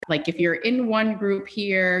like if you're in one group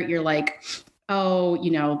here, you're like, oh,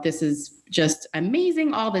 this is just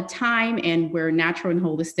amazing all the time. And we're natural and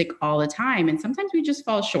holistic all the time. And sometimes we just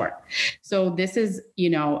fall short. So this is,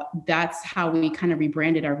 that's how we kind of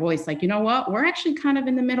rebranded our voice. Like, you know what? We're actually kind of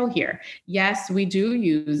in the middle here. Yes, we do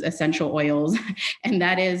use essential oils. And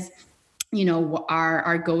that is,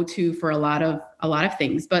 our go-to for a lot of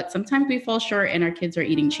things. But sometimes we fall short and our kids are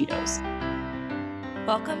eating Cheetos.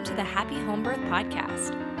 Welcome to the Happy Home Birth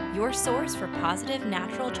Podcast, your source for positive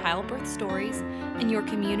natural childbirth stories and your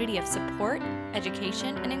community of support,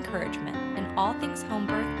 education, and encouragement in all things home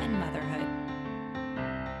birth and motherhood.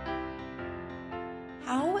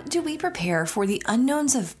 How do we prepare for the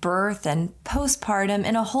unknowns of birth and postpartum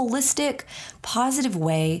in a holistic, positive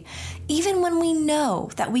way, even when we know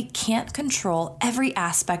that we can't control every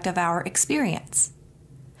aspect of our experience?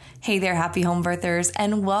 Hey there, happy home birthers,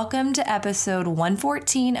 and welcome to episode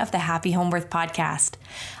 114 of the Happy Home Birth Podcast.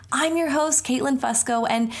 I'm your host, Caitlin Fusco,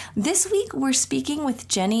 and this week we're speaking with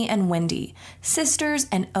Jenny and Wendy, sisters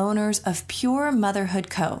and owners of Pure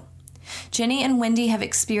Motherhood Co. Jenny and Wendy have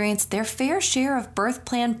experienced their fair share of birth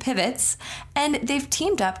plan pivots, and they've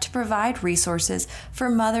teamed up to provide resources for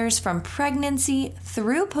mothers from pregnancy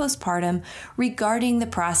through postpartum regarding the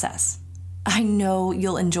process. I know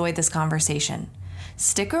you'll enjoy this conversation.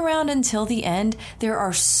 Stick around until the end. There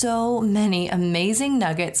are so many amazing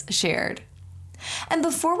nuggets shared. And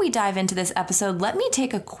before we dive into this episode, let me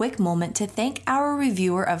take a quick moment to thank our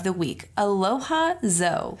reviewer of the week, Aloha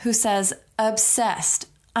Zoe, who says, "Obsessed.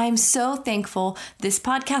 I'm so thankful this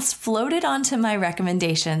podcast floated onto my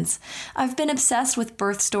recommendations. I've been obsessed with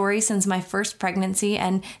birth stories since my first pregnancy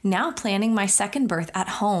and now planning my second birth at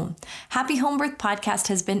home. Happy Home Birth Podcast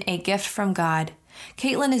has been a gift from God.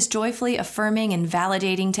 Caitlin is joyfully affirming and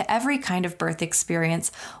validating to every kind of birth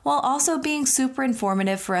experience, while also being super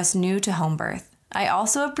informative for us new to home birth. I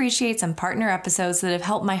also appreciate some partner episodes that have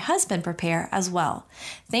helped my husband prepare as well.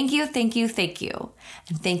 Thank you, thank you, thank you.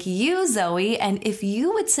 And thank you, Zoe. And if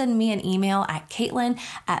you would send me an email at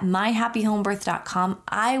caitlin@myhappyhomebirth.com,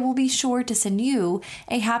 I will be sure to send you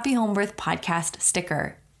a Happy Home Birth Podcast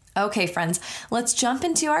sticker. Okay, friends, let's jump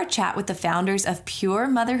into our chat with the founders of Pure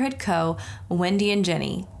Motherhood Co., Wendy and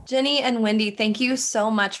Jenny. Jenny and Wendy, thank you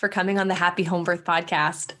so much for coming on the Happy Home Birth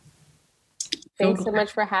Podcast. Thanks so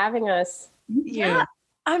much for having us. Yeah,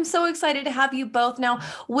 I'm so excited to have you both. Now,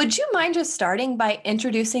 would you mind just starting by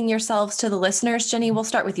introducing yourselves to the listeners? Jenny, we'll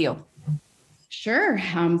start with you. Sure.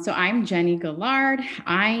 So I'm Jenny Gillard.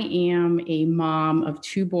 I am a mom of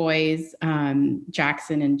two boys,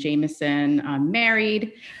 Jackson and Jameson. I'm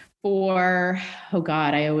married for,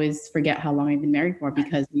 I always forget how long I've been married for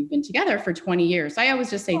because we've been together for 20 years. So I always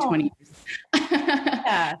just say 20 years.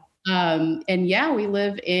 Yeah. We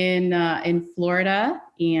live in Florida,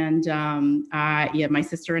 and my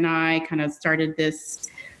sister and I kind of started this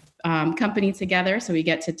company together. So we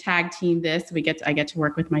get to tag team this. I get to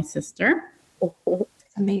work with my sister.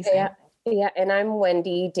 Amazing. Yeah. And I'm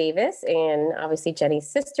Wendy Davis, and obviously Jenny's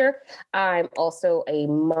sister. I'm also a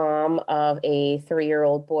mom of a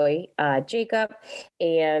 3-year-old boy, Jacob.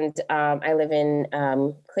 And I live in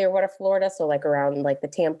Clearwater, Florida. So like around like the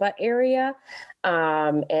Tampa area.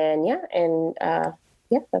 That's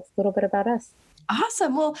a little bit about us.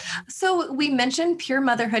 Awesome. Well, so we mentioned Pure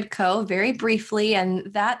Motherhood Co. very briefly, and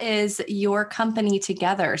that is your company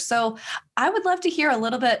together. So I would love to hear a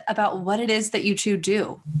little bit about what it is that you two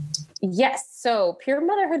do. Yes. So Pure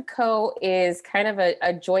Motherhood Co. is kind of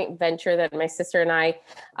a joint venture that my sister and I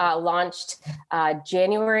launched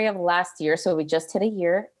January of last year. So we just hit a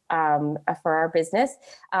year for our business.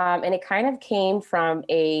 And it kind of came from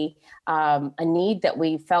a need that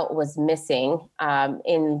we felt was missing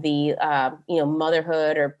in the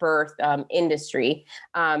motherhood or birth industry.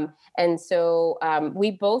 And so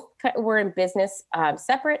we both were in business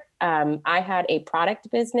separate. I had a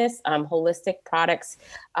product business, holistic products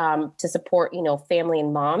to support, family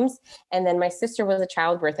and moms. And then my sister was a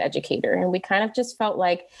childbirth educator. And we kind of just felt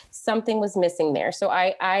like something was missing there. So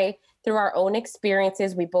I through our own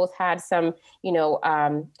experiences, we both had some,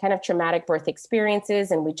 kind of traumatic birth experiences,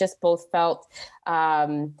 and we just both felt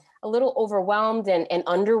a little overwhelmed and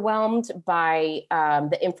underwhelmed by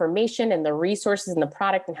the information and the resources and the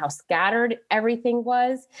product and how scattered everything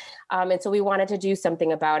was. And so we wanted to do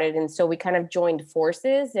something about it. And so we kind of joined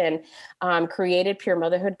forces and created Pure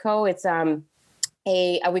Motherhood Co. It's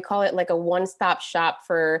we call it like a one-stop shop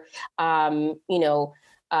for,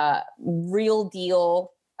 real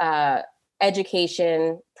deal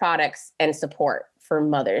education, products, and support for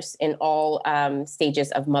mothers in all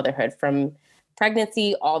stages of motherhood, from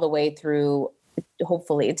pregnancy all the way through,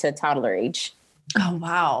 hopefully, to toddler age. Oh,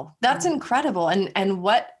 wow. That's incredible. And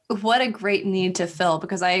what what a great need to fill,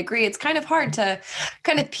 because I agree. It's kind of hard to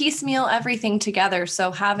kind of piecemeal everything together.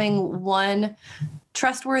 So having one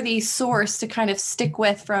trustworthy source to kind of stick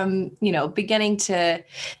with from, beginning to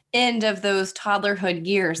end of those toddlerhood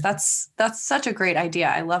years, that's such a great idea.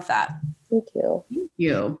 I love that. Thank you. Thank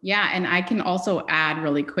you. Yeah. And I can also add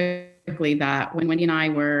really quickly that when Wendy and I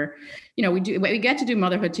were, we get to do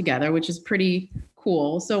motherhood together, which is pretty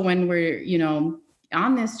cool. So when we're,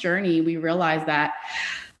 on this journey, we realize that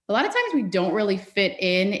a lot of times we don't really fit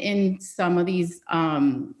in some of these,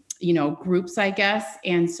 groups, I guess.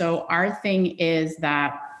 And so our thing is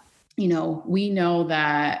that, we know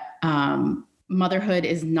that motherhood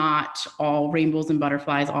is not all rainbows and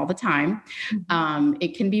butterflies all the time.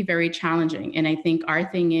 It can be very challenging. And I think our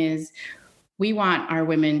thing is we want our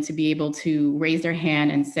women to be able to raise their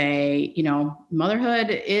hand and say,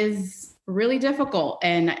 motherhood is really difficult.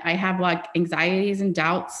 And I have like anxieties and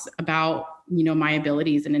doubts about my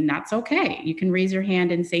abilities, and that's okay. You can raise your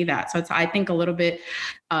hand and say that. So it's, I think, a little bit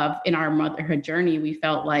of in our motherhood journey, we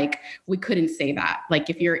felt like we couldn't say that. Like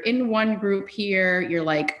if you're in one group here, you're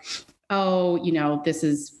like, oh, this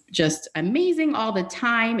is just amazing all the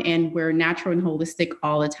time. And we're natural and holistic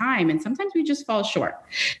all the time. And sometimes we just fall short.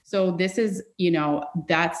 So this is,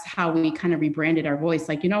 that's how we kind of rebranded our voice.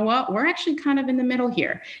 Like, what? We're actually kind of in the middle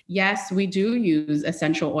here. Yes, we do use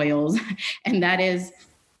essential oils, and that is,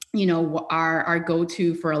 our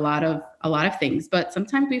go-to for a lot of things, but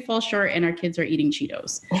sometimes we fall short and our kids are eating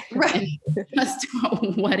Cheetos. Right. And just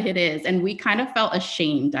what it is. And we kind of felt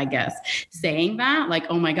ashamed, I guess, saying that, like,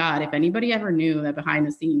 oh my God, if anybody ever knew that behind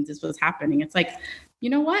the scenes this was happening, it's like, you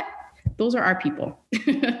know what? Those are our people.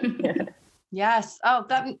 Yes. Oh,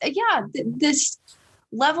 this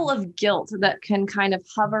level of guilt that can kind of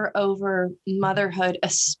hover over motherhood,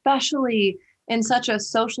 especially in such a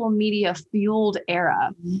social media fueled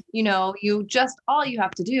era. All you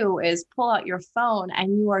have to do is pull out your phone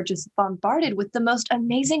and you are just bombarded with the most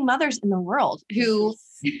amazing mothers in the world who,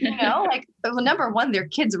 number one, their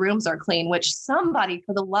kids' rooms are clean, which somebody,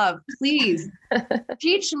 for the love, please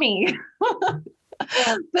teach me.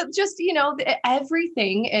 But just,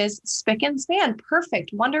 everything is spick and span,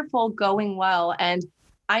 perfect, wonderful, going well. And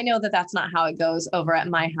I know that that's not how it goes over at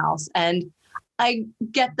my house. And I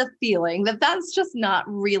get the feeling that that's just not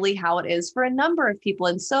really how it is for a number of people.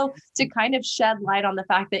 And so to kind of shed light on the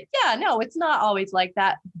fact that, it's not always like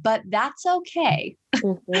that, but that's okay.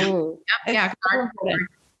 Mm-hmm.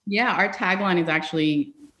 Our tagline is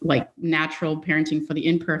actually like natural parenting for the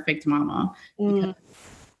imperfect mama. Because,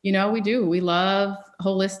 we love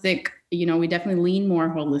holistic, we definitely lean more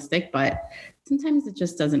holistic, but sometimes it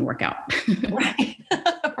just doesn't work out. Right.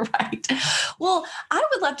 Right. Well, I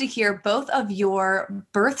would love to hear both of your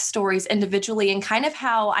birth stories individually and kind of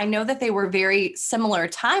how I know that they were very similar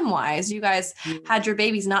time-wise. You guys had your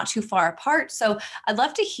babies not too far apart. So I'd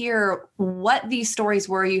love to hear what these stories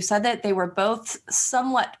were. You said that they were both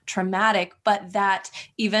somewhat traumatic, but that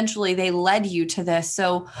eventually they led you to this.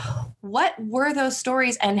 So what were those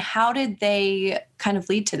stories and how did they kind of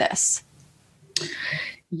lead to this?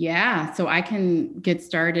 Yeah, so I can get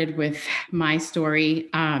started with my story.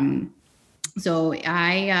 So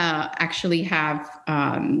I actually have,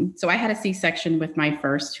 so I had a C-section with my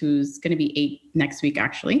first, who's going to be 8 next week,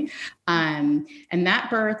 actually. And that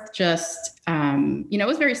birth just, it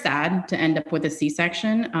was very sad to end up with a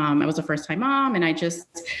C-section. I was a first-time mom, and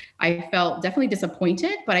I felt definitely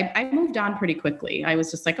disappointed, but I moved on pretty quickly. I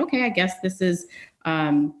was just like, okay, I guess this is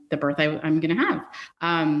the birth I'm going to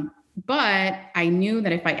have. But I knew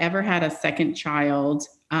that if I ever had a second child,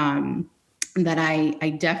 that I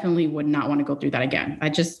definitely would not want to go through that again.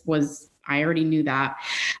 I already knew that.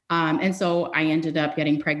 And so I ended up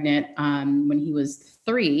getting pregnant when he was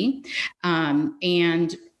 3.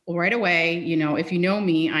 And right away, if you know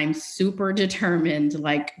me, I'm super determined.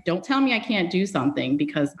 Like, don't tell me I can't do something,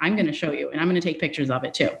 because I'm going to show you, and I'm going to take pictures of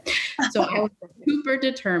it too. So I was super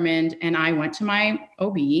determined, and I went to my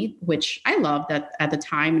OB, which I loved at the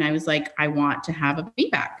time. And I was like, I want to have a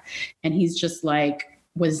VBAC. And he's just like,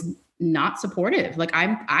 was not supportive. Like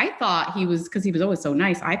I thought he was, because he was always so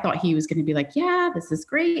nice, I thought he was going to be like, yeah, this is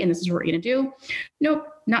great, and this is what we're going to do. Nope,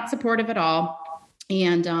 not supportive at all.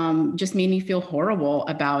 And just made me feel horrible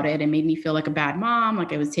about it, and made me feel like a bad mom,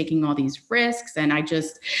 like I was taking all these risks. And I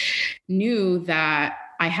just knew that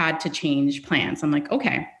I had to change plans. I'm like,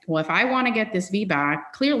 okay, well, if I want to get this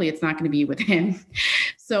VBAC, clearly it's not going to be with him.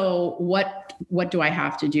 So what do I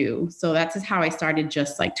have to do? So that's just how I started,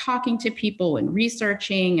 just like talking to people and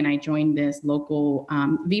researching. And I joined this local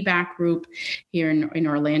VBAC group here in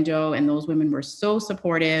Orlando. And those women were so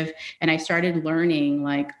supportive. And I started learning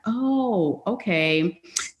like, oh, okay,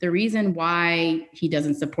 the reason why he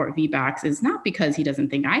doesn't support VBACs is not because he doesn't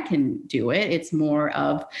think I can do it. It's more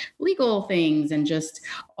of legal things and just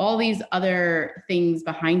all these other things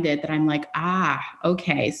behind it that I'm like,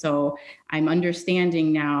 okay. So I'm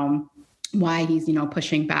understanding now why he's,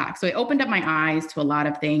 pushing back. So it opened up my eyes to a lot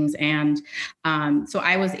of things. And so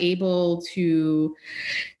I was able to,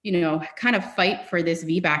 kind of fight for this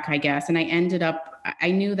VBAC, I guess. And I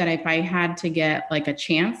knew that if I had to get like a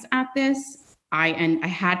chance at this, I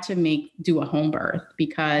had to do a home birth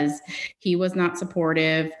because he was not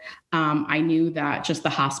supportive. I knew that just the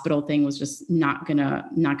hospital thing was just not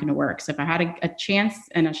gonna work. So if I had a chance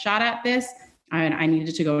and a shot at this, I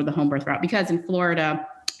needed to go to the home birth route, because in Florida,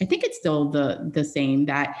 I think it's still the same,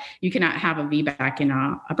 that you cannot have a VBAC in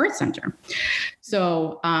a birth center.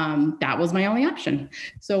 So that was my only option.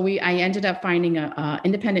 So I ended up finding a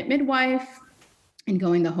independent midwife and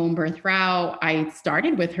going the home birth route. I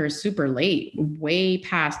started with her super late, way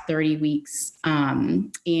past 30 weeks,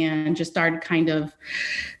 and just started kind of,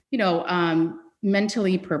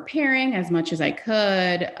 mentally preparing as much as I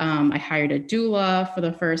could. I hired a doula for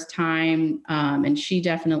the first time, and she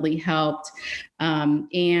definitely helped.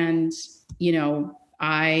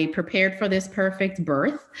 I prepared for this perfect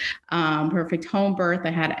birth, perfect home birth. I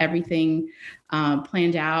had everything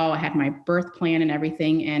planned out. I had my birth plan and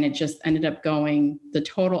everything, and it just ended up going the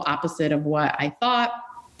total opposite of what I thought.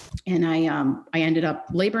 And I ended up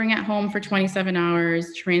laboring at home for 27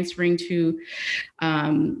 hours, transferring to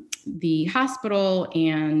the hospital.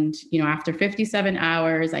 And, after 57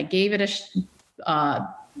 hours, I gave it a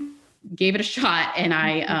shot, and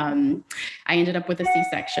I ended up with a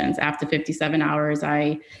C-section. After 57 hours,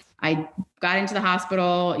 I got into the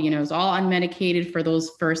hospital, it was all unmedicated for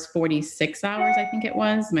those first 46 hours, I think it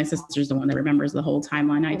was. My sister's the one that remembers the whole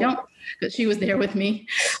timeline. I don't, but she was there with me.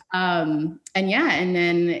 And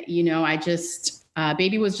then, I just,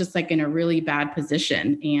 baby was just like in a really bad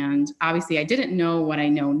position. And obviously I didn't know what I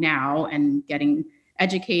know now, and getting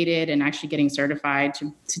educated and actually getting certified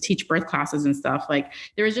to teach birth classes and stuff. Like,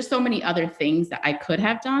 there was just so many other things that I could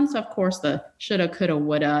have done. So of course the shoulda, coulda,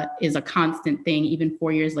 woulda is a constant thing. Even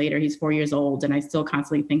 4 years later, he's 4 years old, and I still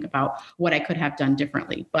constantly think about what I could have done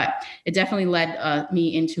differently. But it definitely led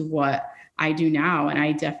me into what I do now. And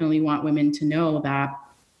I definitely want women to know that,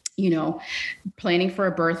 planning for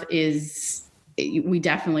a birth we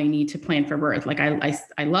definitely need to plan for birth. Like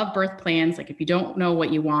I love birth plans. Like, if you don't know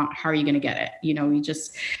what you want, how are you going to get it? You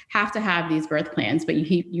just have to have these birth plans, but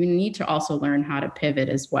you need to also learn how to pivot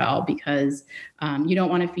as well, because you don't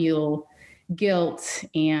want to feel guilt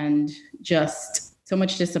and just so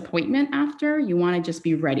much disappointment after. You want to just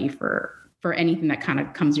be ready for anything that kind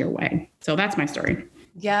of comes your way. So that's my story.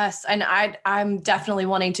 Yes. And I'm definitely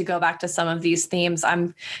wanting to go back to some of these themes.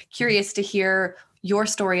 I'm curious to hear your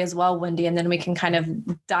story as well, Wendy, and then we can kind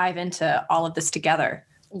of dive into all of this together.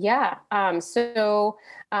 Yeah. So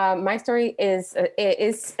my story is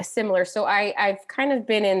similar. So I've kind of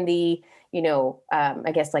been in the,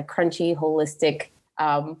 I guess like crunchy, holistic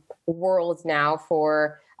world now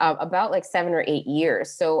for about like 7 or 8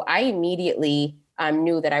 years. So I immediately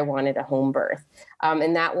knew that I wanted a home birth.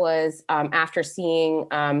 And that was after seeing,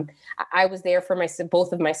 I was there for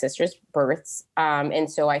both of my sister's births.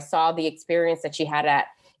 And so I saw the experience that she had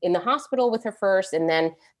in the hospital with her first, and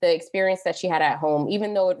then the experience that she had at home.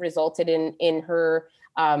 Even though it resulted in her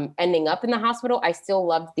ending up in the hospital, I still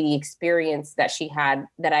loved the experience that she had,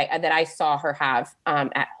 that I saw her have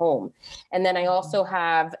at home. And then I also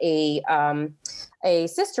have a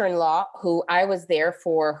sister-in-law who I was there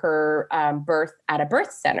for her birth at a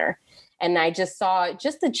birth center. And I just saw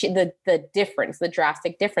just the difference, the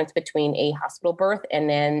drastic difference between a hospital birth and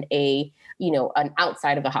then an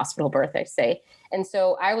outside of a hospital birth, I say. And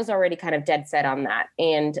so I was already kind of dead set on that.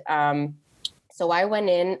 And so I went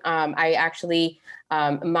in, I actually,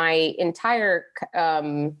 my entire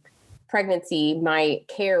pregnancy, my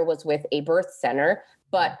care was with a birth center,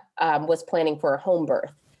 but was planning for a home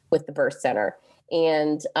birth with the birth center.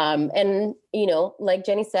 And like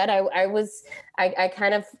Jenny said, I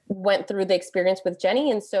kind of went through the experience with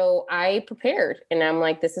Jenny. And so I prepared, and I'm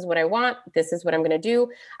like, this is what I want. This is what I'm going to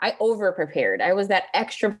do. I over prepared. I was that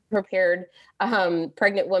extra prepared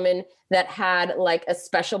pregnant woman that had like a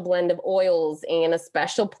special blend of oils and a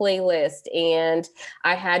special playlist. And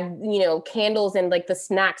I had, candles and like the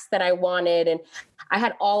snacks that I wanted. And I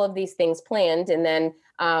had all of these things planned. And then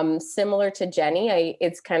Similar to Jenny,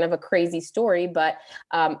 it's kind of a crazy story, but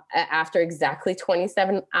after exactly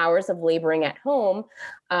 27 hours of laboring at home,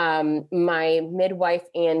 my midwife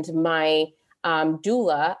and my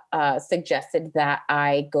doula suggested that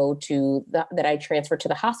I that I transfer to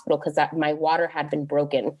the hospital because my water had been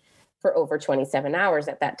broken for over 27 hours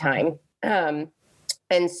at that time.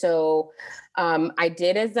 And so I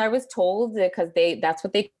did as I was told because that's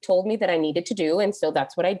what they told me that I needed to do. And so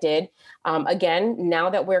that's what I did. Again, now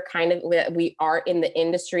that we are in the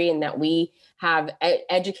industry and that we have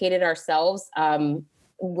educated ourselves, I've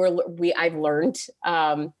learned,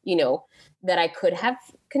 that I could have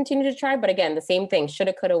continued to try, but again, the same thing,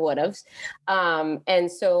 shoulda, coulda, woulda.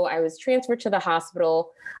 And so I was transferred to the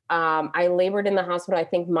hospital. I labored in the hospital. I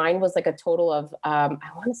think mine was like a total of, I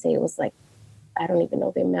want to say it was like, I don't even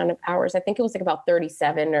know the amount of hours. I think it was like about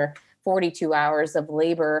 37 or 42 hours of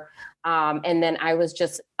labor. And then I was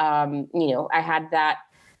just, I had that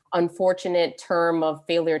unfortunate term of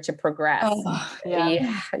failure to progress. Oh,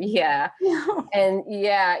 yeah. And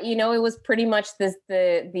it was pretty much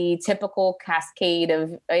the typical cascade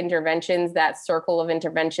of interventions, that circle of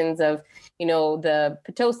interventions of, the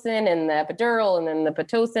Pitocin and the epidural, and then the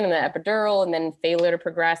Pitocin and the epidural, and then failure to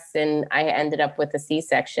progress. And I ended up with a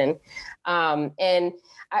C-section. And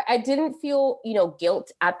I didn't feel,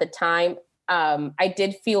 guilt at the time. I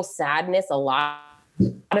did feel sadness, a lot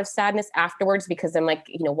of sadness afterwards, because I'm like,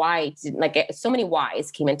 why didn't so many whys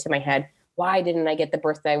came into my head. Why didn't I get the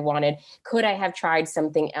birth that I wanted? Could I have tried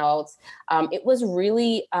something else? It was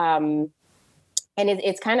really, and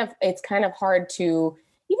it's kind of hard to,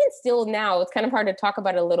 even still now, it's kind of hard to talk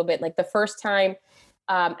about it a little bit. Like the first time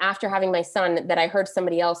after having my son that I heard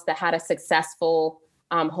somebody else that had a successful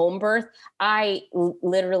home birth, I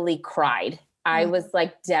literally cried. I was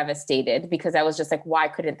like devastated because I was just like, why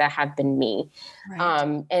couldn't that have been me?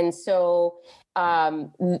 Right. And so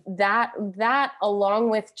that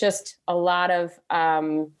along with just a lot of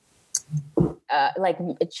like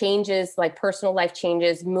changes, like personal life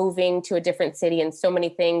changes, moving to a different city and so many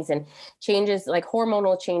things, and changes like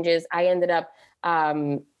hormonal changes, I ended up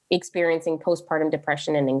experiencing postpartum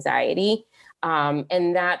depression and anxiety.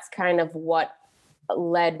 And that's kind of what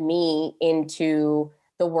led me into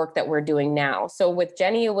the work that we're doing now. So with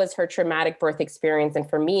Jenny, it was her traumatic birth experience. And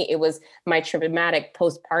for me, it was my traumatic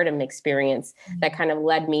postpartum experience that kind of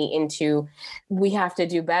led me into, we have to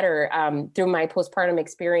do better. Through my postpartum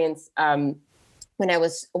experience, when I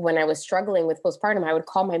was struggling with postpartum, I would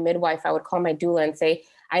call my midwife, I would call my doula and say,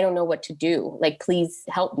 I don't know what to do. Like, please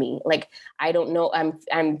help me. Like, I don't know.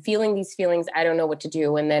 I'm feeling these feelings. I don't know what to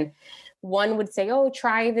do. And then one would say, oh,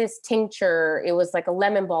 try this tincture. It was like a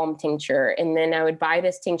lemon balm tincture. And then I would buy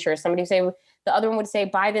this tincture. Somebody would say, the other one would say,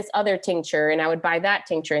 buy this other tincture. And I would buy that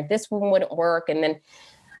tincture. And this one wouldn't work. And then,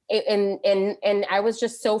 and I was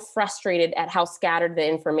just so frustrated at how scattered the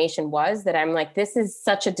information was that I'm like, this is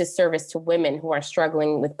such a disservice to women who are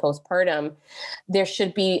struggling with postpartum. There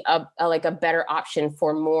should be a better option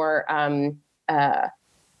for more, a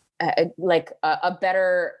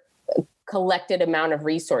better collected amount of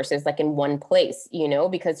resources, like in one place,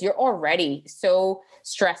 because you're already so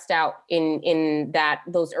stressed out in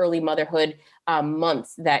those early motherhood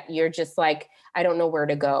months that you're just like, I don't know where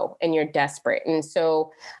to go, and you're desperate. And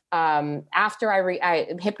so after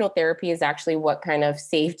hypnotherapy is actually what kind of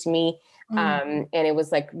saved me. And it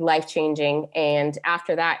was like life-changing. And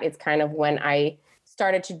after that, it's kind of when I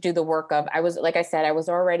started to do the work of, I was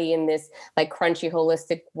already in this like crunchy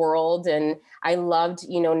holistic world, and I loved,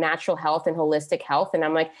 natural health and holistic health. And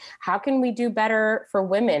I'm like, how can we do better for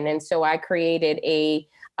women? And so I created a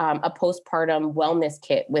postpartum wellness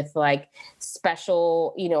kit with like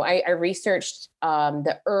special, I researched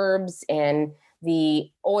the herbs and the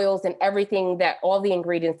oils and everything, that all the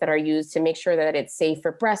ingredients that are used to make sure that it's safe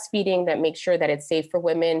for breastfeeding, that make sure that it's safe for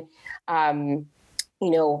women. And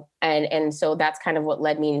so that's kind of what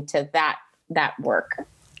led me into that work.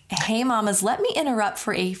 Hey mamas, let me interrupt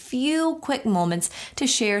for a few quick moments to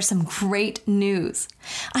share some great news.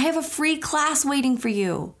 I have a free class waiting for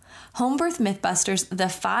you. Homebirth Mythbusters, the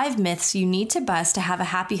 5 myths you need to bust to have a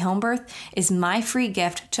happy home birth, is my free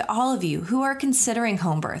gift to all of you who are considering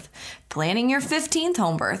home birth, planning your 15th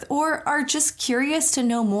home birth, or are just curious to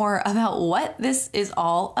know more about what this is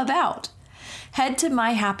all about. Head to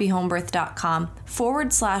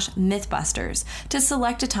myhappyhomebirth.com/mythbusters to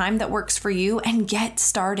select a time that works for you and get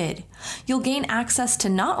started. You'll gain access to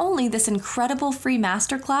not only this incredible free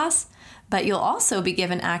masterclass, but you'll also be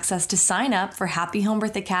given access to sign up for Happy Home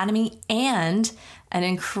Birth Academy and an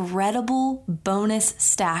incredible bonus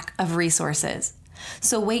stack of resources.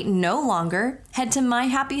 So wait no longer. Head to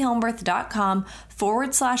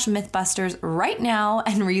myhappyhomebirth.com/mythbusters right now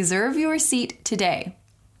and reserve your seat today.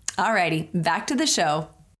 Alrighty, back to the show.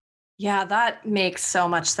 Yeah, that makes so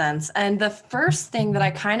much sense. And the first thing that I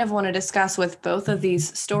kind of want to discuss with both of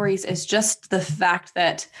these stories is just the fact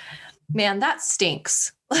that, man, that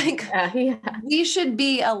stinks. Like, we should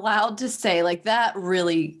be allowed to say, like, that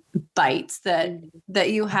really bites that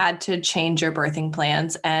you had to change your birthing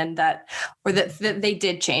plans, and that they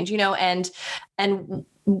did change, and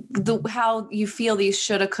how you feel these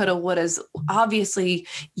shoulda, coulda, wouldas. Obviously,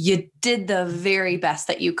 you did the very best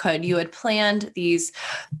that you could. You had planned these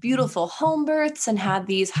beautiful home births and had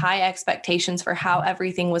these high expectations for how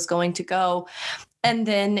everything was going to go. And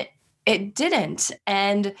then it didn't.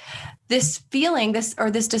 And this feeling, this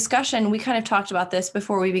discussion, we kind of talked about this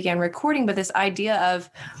before we began recording, but this idea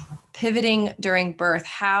of pivoting during birth,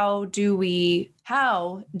 how do we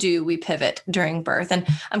pivot during birth? And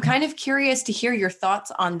I'm kind of curious to hear your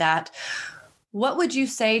thoughts on that. What would you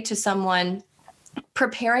say to someone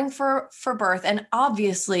preparing for birth and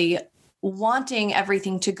obviously wanting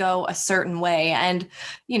everything to go a certain way? And,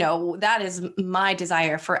 that is my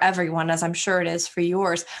desire for everyone, as I'm sure it is for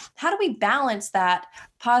yours. How do we balance that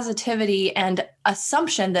positivity and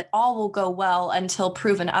assumption that all will go well until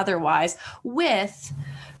proven otherwise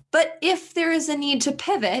but if there is a need to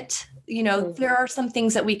pivot, there are some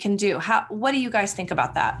things that we can do. What do you guys think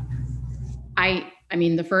about that? I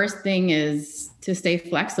mean, the first thing is to stay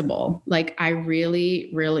flexible. Like, I really,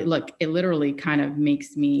 really look, it literally kind of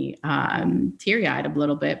makes me teary-eyed a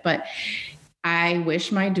little bit, but I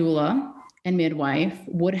wish my doula and midwife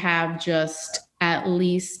would have just at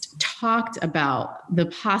least talked about the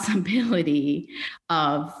possibility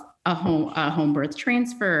of a home birth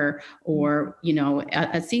transfer or,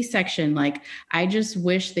 a C-section. Like, I just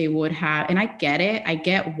wish they would have, and I get it. I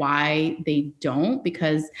get why they don't,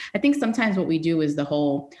 because I think sometimes what we do is the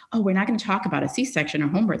whole, we're not going to talk about a C-section or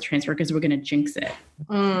home birth transfer because we're going to jinx it.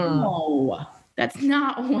 No, that's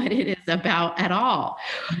not what it is about at all.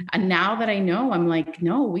 And now that I know, I'm like,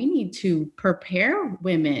 no, we need to prepare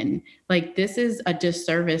women. Like, this is a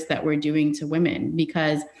disservice that we're doing to women,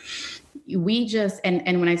 because we just,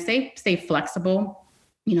 and when I say stay flexible,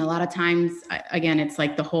 a lot of times, again, it's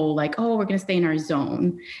like the whole, like, we're going to stay in our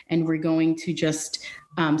zone and we're going to just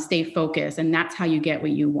stay focused. And that's how you get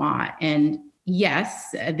what you want. And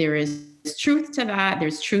yes, there is truth to that.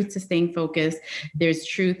 There's truth to staying focused. There's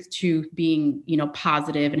truth to being,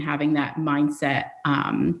 positive and having that mindset.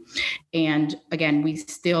 And again, we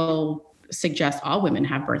still suggest all women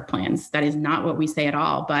have birth plans. That is not what we say at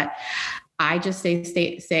all. But I just say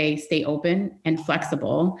stay open and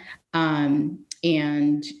flexible, and,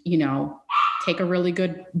 take a really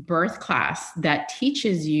good birth class that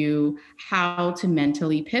teaches you how to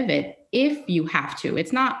mentally pivot if you have to.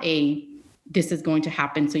 It's not this is going to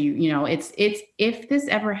happen. So it's if this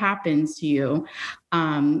ever happens to you,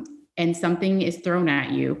 and something is thrown at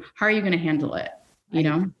you, how are you going to handle it?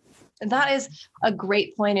 That is a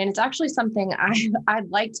great point. And it's actually something I'd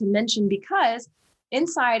like to mention, because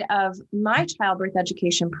inside of my childbirth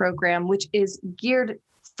education program, which is geared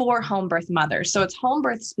for home birth mothers, so it's home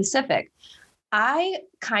birth specific, I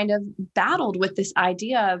kind of battled with this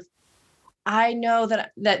idea of, I know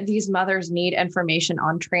that these mothers need information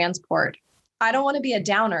on transport. I don't want to be a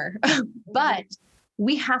downer, but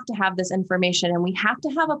we have to have this information, and we have to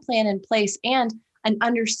have a plan in place and an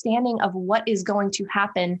understanding of what is going to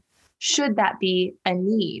happen should that be a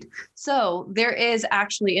need. So there is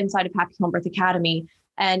actually inside of Happy Home Birth Academy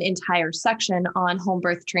an entire section on home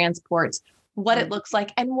birth transports, what it looks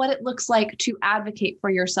like and what it looks like to advocate for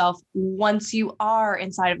yourself once you are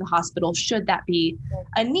inside of the hospital, should that be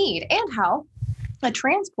a need, and how a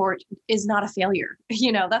transport is not a failure.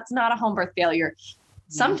 That's not a home birth failure.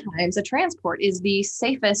 Sometimes a transport is the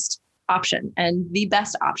safest option and the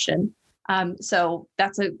best option. So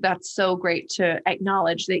that's so great to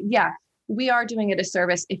acknowledge that, yeah, we are doing a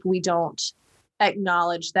disservice if we don't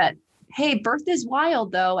acknowledge that, hey, birth is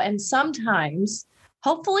wild though. And sometimes,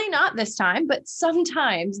 hopefully not this time, but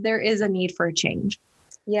sometimes there is a need for a change.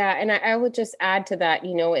 Yeah. And I would just add to that,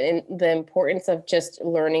 in the importance of just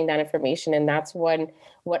learning that information. And that's what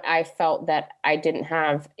I felt that I didn't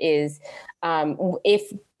have is,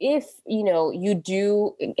 if you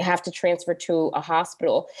do have to transfer to a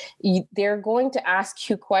hospital, they're going to ask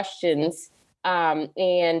you questions.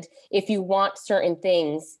 And if you want certain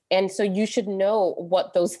things, and so you should know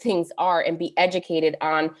what those things are and be educated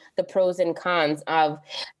on the pros and cons of,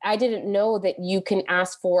 I didn't know that you can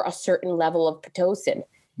ask for a certain level of Pitocin.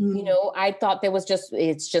 You know, I thought it's just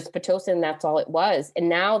Pitocin. That's all it was. And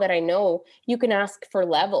now that I know, you can ask for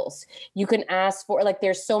levels. You can ask for, like,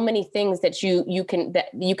 there's so many things that you can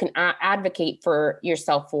advocate for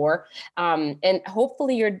yourself for. And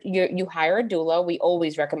hopefully you hire a doula. We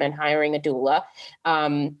always recommend hiring a doula.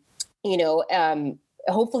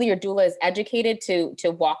 Hopefully your doula is educated to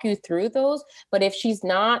walk you through those. But if she's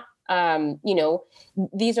not,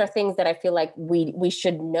 these are things that I feel like we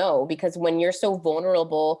should know, because when you're so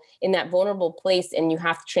vulnerable in that vulnerable place and you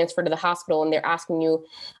have to transfer to the hospital and they're asking you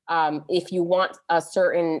if you want a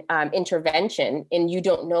certain intervention and you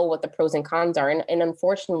don't know what the pros and cons are. And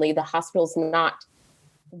unfortunately, the hospital's not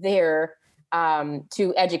there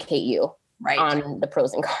to educate you on the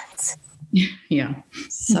pros and cons. Yeah.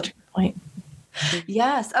 Such a good point.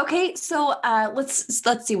 Yes. Okay. So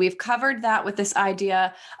let's see. We've covered that with this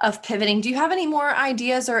idea of pivoting. Do you have any more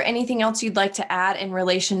ideas or anything else you'd like to add in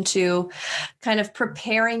relation to kind of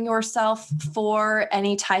preparing yourself for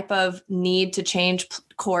any type of need to change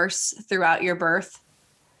course throughout your birth?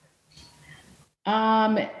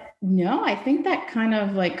 No, I think that kind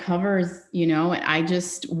of like covers, I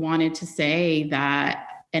just wanted to say that,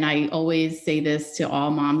 and I always say this to all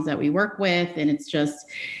moms that we work with, and it's just,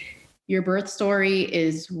 your birth story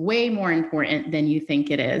is way more important than you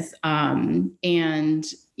think it is. And,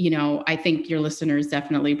 I think your listeners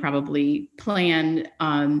definitely probably plan,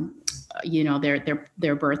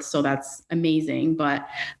 their birth. So that's amazing. But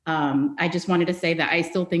I just wanted to say that I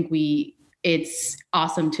still think it's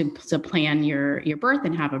awesome to plan your birth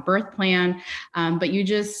and have a birth plan. But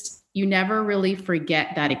you never really forget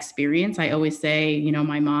that experience. I always say,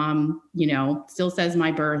 my mom, still says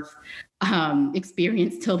my birth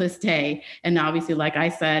experience till this day. And obviously, like I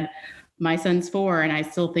said, my son's 4 and I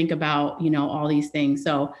still think about, all these things.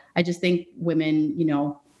 So I just think women,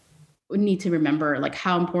 need to remember like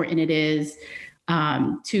how important it is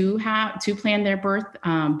to plan their birth.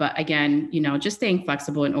 But again, just staying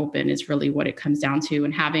flexible and open is really what it comes down to,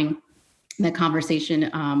 and having that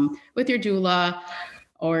conversation with your doula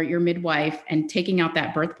or your midwife and taking out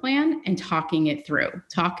that birth plan and talk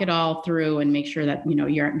it all through and make sure that,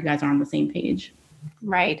 you guys are on the same page.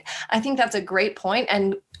 Right. I think that's a great point.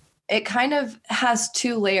 And it kind of has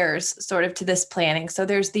 2 layers sort of to this planning. So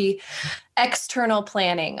there's the external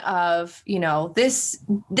planning of, this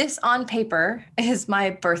on paper is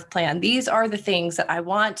my birth plan. These are the things that I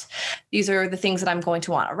want. These are the things that I'm going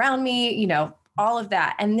to want around me, all of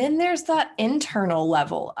that. And then there's that internal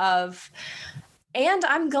level of, and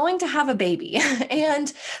I'm going to have a baby,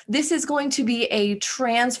 and this is going to be a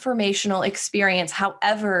transformational experience,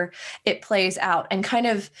 however it plays out, and kind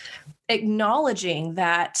of acknowledging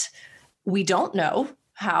that we don't know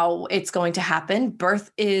how it's going to happen.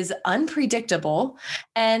 Birth is unpredictable,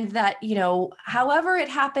 and that, however it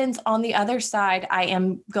happens on the other side, I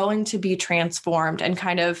am going to be transformed, and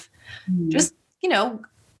kind of just,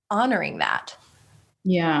 honoring that.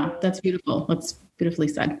 Yeah, that's beautiful. That's beautifully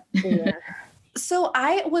said. Yeah. So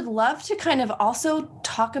I would love to kind of also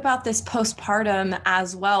talk about this postpartum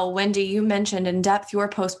as well. Wendy, you mentioned in depth your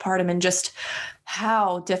postpartum and just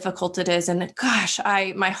how difficult it is. And gosh,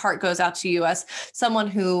 my heart goes out to you as someone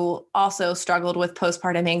who also struggled with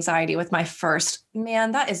postpartum anxiety with my first.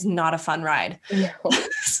 Man, that is not a fun ride. No.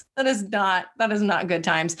 That is not good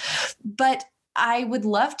times. But I would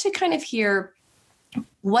love to kind of hear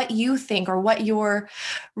what you think or what your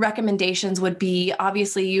recommendations would be.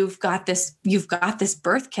 Obviously, you've got this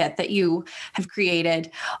birth kit that you have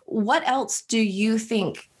created. What else do you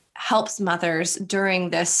think helps mothers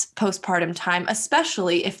during this postpartum time,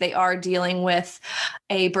 especially if they are dealing with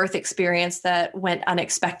a birth experience that went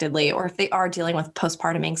unexpectedly, or if they are dealing with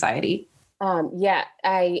postpartum anxiety?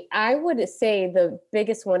 I would say the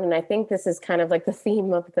biggest one, and I think this is kind of like the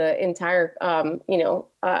theme of the entire,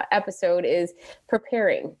 episode, is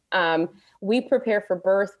preparing. We prepare for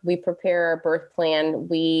birth. We prepare our birth plan.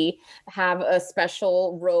 We have a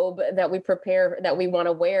special robe that we prepare that we want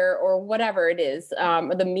to wear, or whatever it is,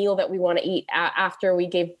 the meal that we want to eat after we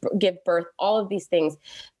give birth, all of these things.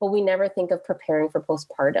 But we never think of preparing for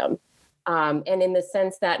postpartum. And in the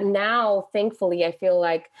sense that now, thankfully, I feel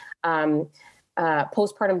like postpartum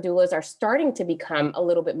doulas are starting to become a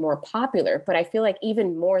little bit more popular. But I feel like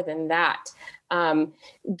even more than that,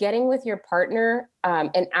 getting with your partner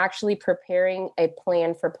and actually preparing a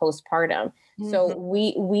plan for postpartum. Mm-hmm. So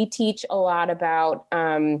we teach a lot about,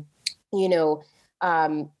 code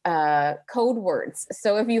words.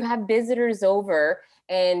 So if you have visitors over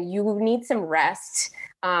and you need some rest,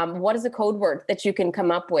 What is a code word that you can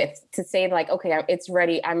come up with to say like, okay, it's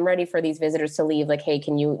ready. I'm ready for these visitors to leave. Like, hey,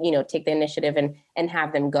 can you, take the initiative and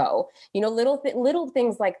have them go? Little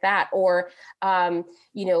things like that. Or,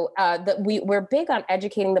 we're big on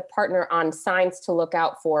educating the partner on signs to look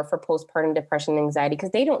out for postpartum depression and anxiety,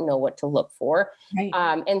 because they don't know what to look for. Right.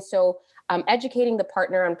 And so educating the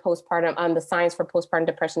partner on postpartum, on the signs for postpartum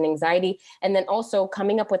depression and anxiety, and then also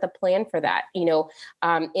coming up with a plan for that,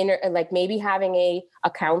 like maybe having a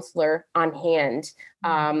counselor on hand,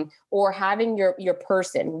 or having your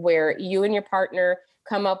person where you and your partner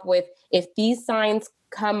come up with, if these signs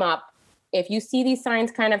come up, if you see these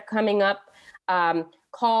signs kind of coming up,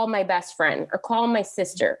 call my best friend or call my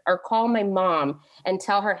sister or call my mom and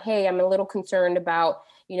tell her, hey, I'm a little concerned about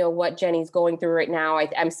what Jenny's going through right now.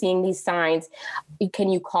 I'm seeing these signs. Can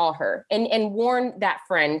you call her and warn that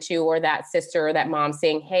friend too, or that sister or that mom,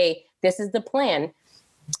 saying, hey, this is the plan.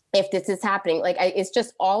 If this is happening, it's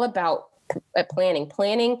just all about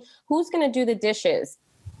planning who's going to do the dishes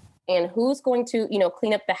and who's going to,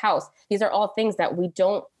 clean up the house. These are all things that we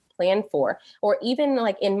don't plan for. Or even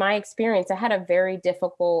like in my experience, I had a very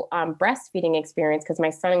difficult breastfeeding experience because my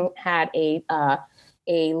son had a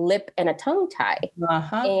lip and a tongue tie.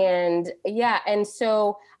 Uh-huh. And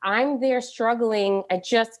so I'm there struggling. I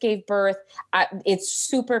just gave birth. It's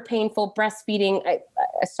super painful breastfeeding.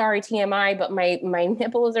 Sorry, TMI, but my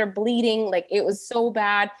nipples are bleeding. Like, it was so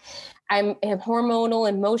bad. I'm hormonal,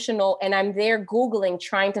 emotional, and I'm there Googling,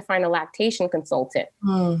 trying to find a lactation consultant.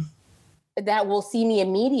 That will see me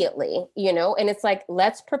immediately, and it's like,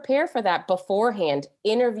 let's prepare for that beforehand.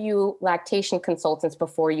 Interview lactation consultants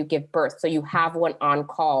before you give birth, so you have one on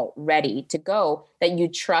call ready to go that you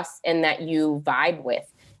trust and that you vibe with,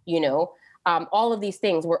 all of these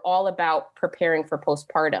things. We're all about preparing for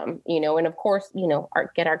postpartum, and of course,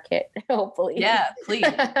 get our kit, hopefully. Yeah, please.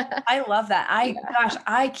 I love that. Gosh,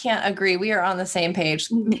 I can't agree. We are on the same page,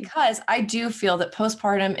 because I do feel that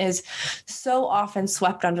postpartum is so often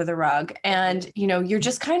swept under the rug, and, you're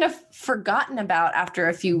just kind of forgotten about after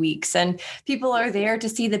a few weeks, and people are there to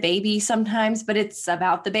see the baby sometimes, but it's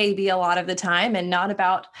about the baby a lot of the time and not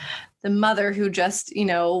about the mother who just,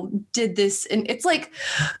 did this. And it's like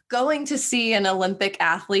going to see an Olympic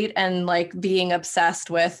athlete and like being obsessed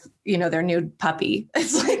with, their new puppy.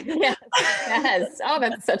 It's like, yes. Oh,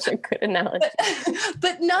 that's such a good analogy.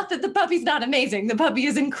 But not that the puppy's not amazing. The puppy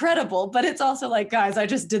is incredible, but it's also like, guys, I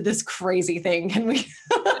just did this crazy thing. Can we?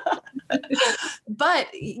 But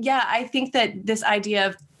yeah, I think that this idea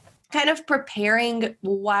of kind of preparing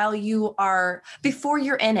while you are, before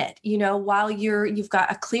you're in it, while you've got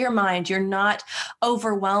a clear mind, you're not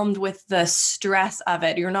overwhelmed with the stress of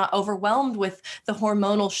it. You're not overwhelmed with the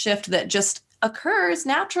hormonal shift that just occurs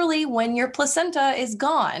naturally when your placenta is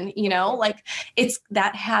gone,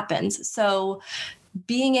 that happens. So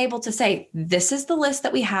being able to say, this is the list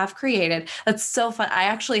that we have created. That's so fun. I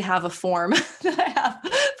actually have a form that I have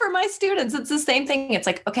for my students. It's the same thing. It's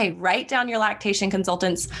like, okay, write down your lactation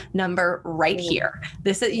consultant's number right here.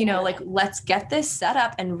 This is, let's get this set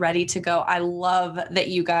up and ready to go. I love that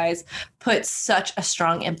you guys put such a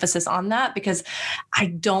strong emphasis on that, because I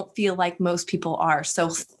don't feel like most people are. So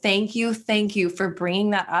thank you for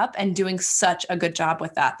bringing that up and doing such a good job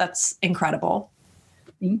with that. That's incredible.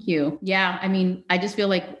 Thank you. Yeah. I mean, I just feel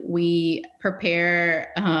like we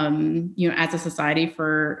prepare, as a society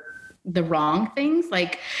for the wrong things.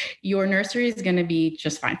 Like, your nursery is going to be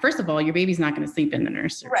just fine. First of all, your baby's not going to sleep in the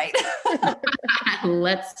nursery. Right.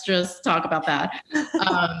 Let's just talk about that.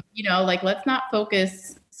 Let's not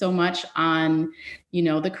focus so much on,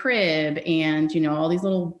 the crib and, all these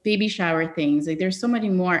little baby shower things. Like, there's so many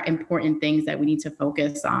more important things that we need to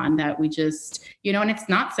focus on that we just, and it's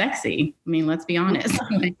not sexy. I mean, let's be honest.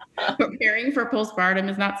 Preparing for postpartum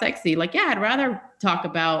is not sexy. I'd rather talk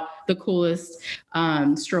about the coolest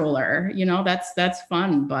stroller, that's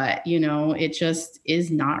fun, but it just is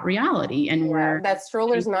not reality. And that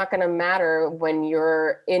stroller's not going to matter when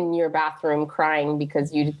you're in your bathroom crying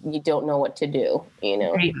because you don't know what to do,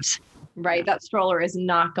 Right. That stroller is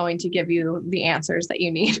not going to give you the answers that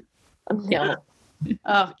you need. No.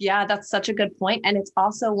 Oh, yeah, that's such a good point. And it's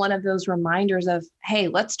also one of those reminders of, hey,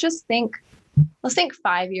 let's think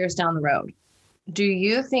 5 years down the road. Do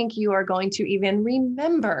you think you are going to even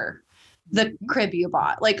remember the crib you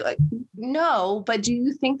bought? No, but do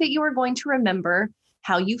you think that you are going to remember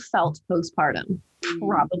how you felt postpartum?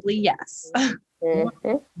 Probably yes.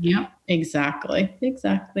 Mm-hmm. Yeah,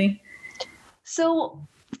 exactly. So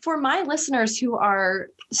for my listeners who are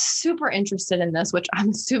super interested in this, which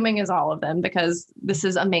I'm assuming is all of them because this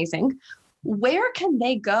is amazing, where can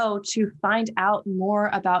they go to find out more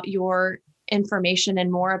about your information and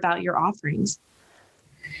more about your offerings?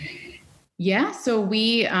 Yeah, so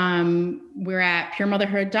we're at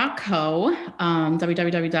puremotherhood.co,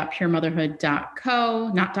 www.puremotherhood.co,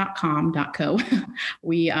 not .com, .co.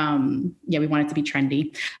 We want it to be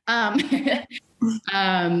trendy.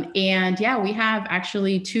 And yeah, we have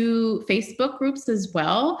actually 2 Facebook groups as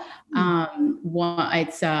well.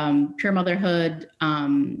 It's Pure Motherhood.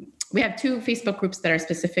 We have 2 Facebook groups that are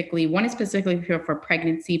one is specifically for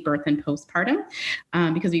pregnancy, birth, and postpartum,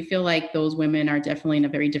 because we feel like those women are definitely in a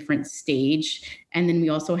very different stage. And then we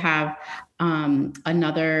also have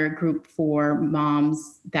another group for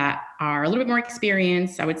moms that are a little bit more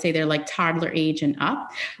experienced. I would say they're like toddler age and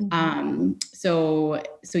up. So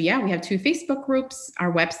yeah, we have 2 Facebook groups,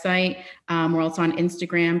 our website. We're also on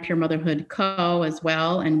Instagram, Pure Motherhood Co. as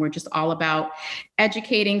well. And we're just all about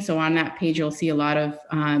educating. So on that page, you'll see a lot of,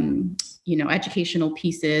 educational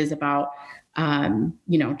pieces about,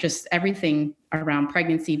 just everything around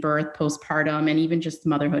pregnancy, birth, postpartum, and even just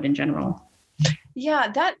motherhood in general.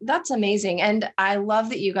 Yeah, that's amazing. And I love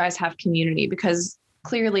that you guys have community, because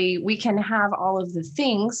clearly we can have all of the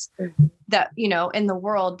things that, in the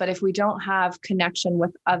world, but if we don't have connection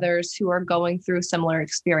with others who are going through similar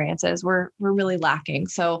experiences, we're really lacking.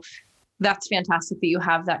 So that's fantastic that you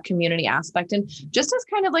have that community aspect. And just as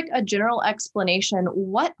kind of like a general explanation,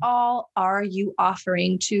 what all are you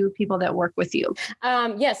offering to people that work with you?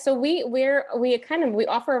 So we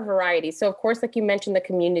offer a variety. So of course, like you mentioned, the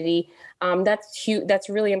community, that's huge. That's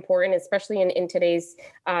really important, especially in today's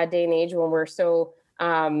day and age when we're so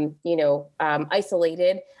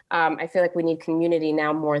isolated. I feel like we need community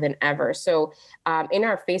now more than ever. So in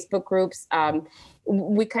our Facebook groups,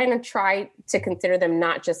 we kind of try to consider them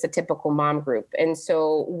not just a typical mom group. And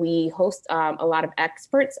so we host a lot of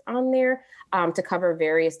experts on there to cover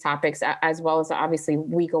various topics, as well as obviously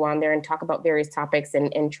we go on there and talk about various topics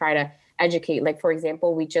and try to educate. Like, for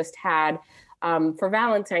example, we just had for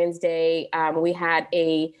Valentine's Day, we had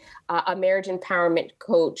a marriage empowerment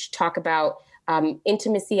coach talk about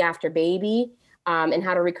intimacy after baby and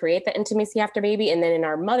how to recreate that intimacy after baby. And then in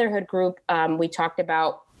our motherhood group, we talked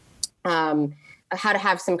about how to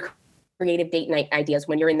have some creative date night ideas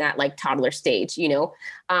when you're in that like toddler stage,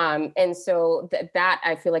 and so that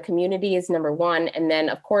I feel like community is number one. And then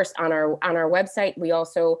of course on our website, we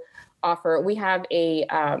also we have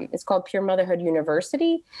it's called Pure Motherhood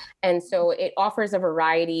University. And so it offers a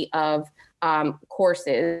variety of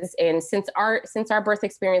courses. And since our birth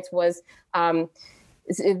experience was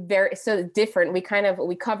very so different, we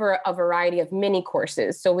cover a variety of mini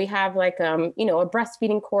courses. So we have like a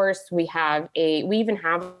breastfeeding course. We even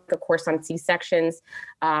have a course on C-sections,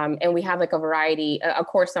 and we have like a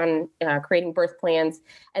course on creating birth plans.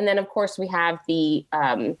 And then of course we have the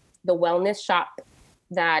wellness shop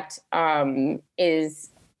that is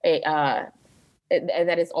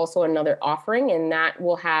that is also another offering, and that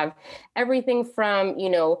will have everything from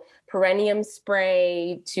perineum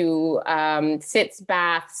spray to sitz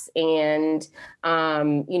baths and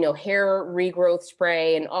hair regrowth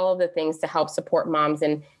spray and all of the things to help support moms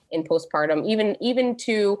in postpartum, even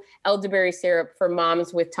to elderberry syrup for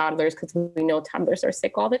moms with toddlers, because we know toddlers are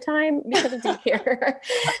sick all the time because of daycare.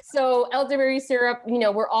 So elderberry syrup,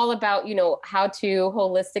 we're all about, how to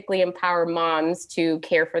holistically empower moms to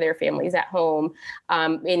care for their families at home,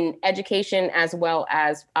 in education as well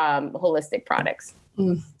as holistic products.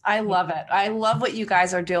 I love it. I love what you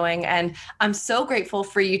guys are doing. And I'm so grateful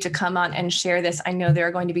for you to come on and share this. I know there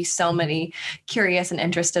are going to be so many curious and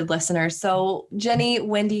interested listeners. So Jenny,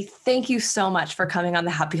 Wendy, thank you so much for coming on the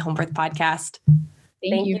Happy Home Birth podcast.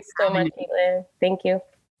 Thank you so much, Caitlin. Thank you.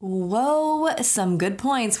 Whoa, some good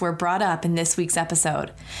points were brought up in this week's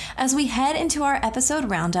episode. As we head into our episode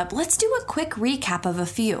roundup, let's do a quick recap of a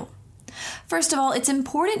few. First of all, it's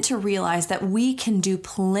important to realize that we can do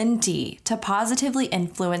plenty to positively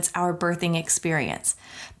influence our birthing experience.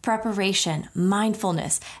 Preparation,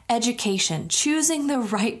 mindfulness, education, choosing the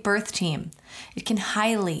right birth team. It can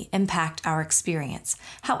highly impact our experience.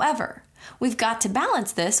 However, we've got to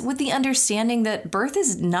balance this with the understanding that birth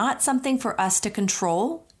is not something for us to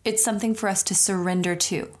control. It's something for us to surrender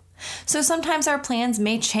to. So sometimes our plans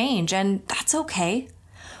may change, and that's okay.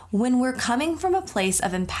 When we're coming from a place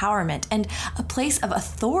of empowerment and a place of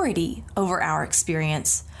authority over our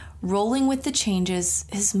experience, rolling with the changes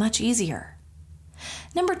is much easier.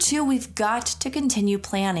 Number 2, we've got to continue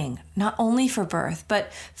planning, not only for birth,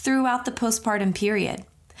 but throughout the postpartum period.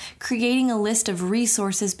 Creating a list of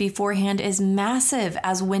resources beforehand is massive,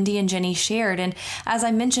 as Wendy and Jenny shared, and as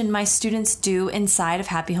I mentioned, my students do inside of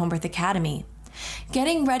Happy Home Birth Academy.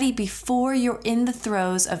 Getting ready before you're in the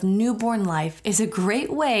throes of newborn life is a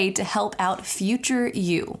great way to help out future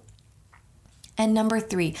you. And number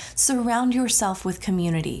 3, surround yourself with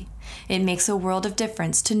community. It makes a world of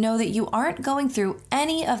difference to know that you aren't going through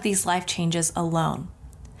any of these life changes alone.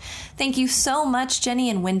 Thank you so much, Jenny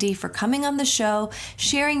and Wendy, for coming on the show,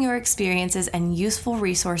 sharing your experiences and useful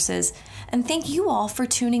resources. And thank you all for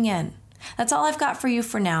tuning in. That's all I've got for you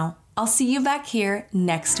for now. I'll see you back here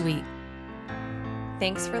next week.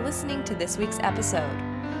 Thanks for listening to this week's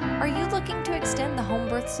episode. Are you looking to extend the home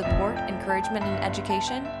birth support, encouragement, and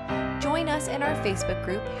education? Join us in our Facebook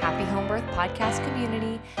group, Happy Home Birth Podcast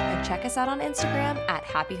Community, and check us out on Instagram at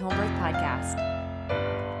Happy Home Birth Podcast.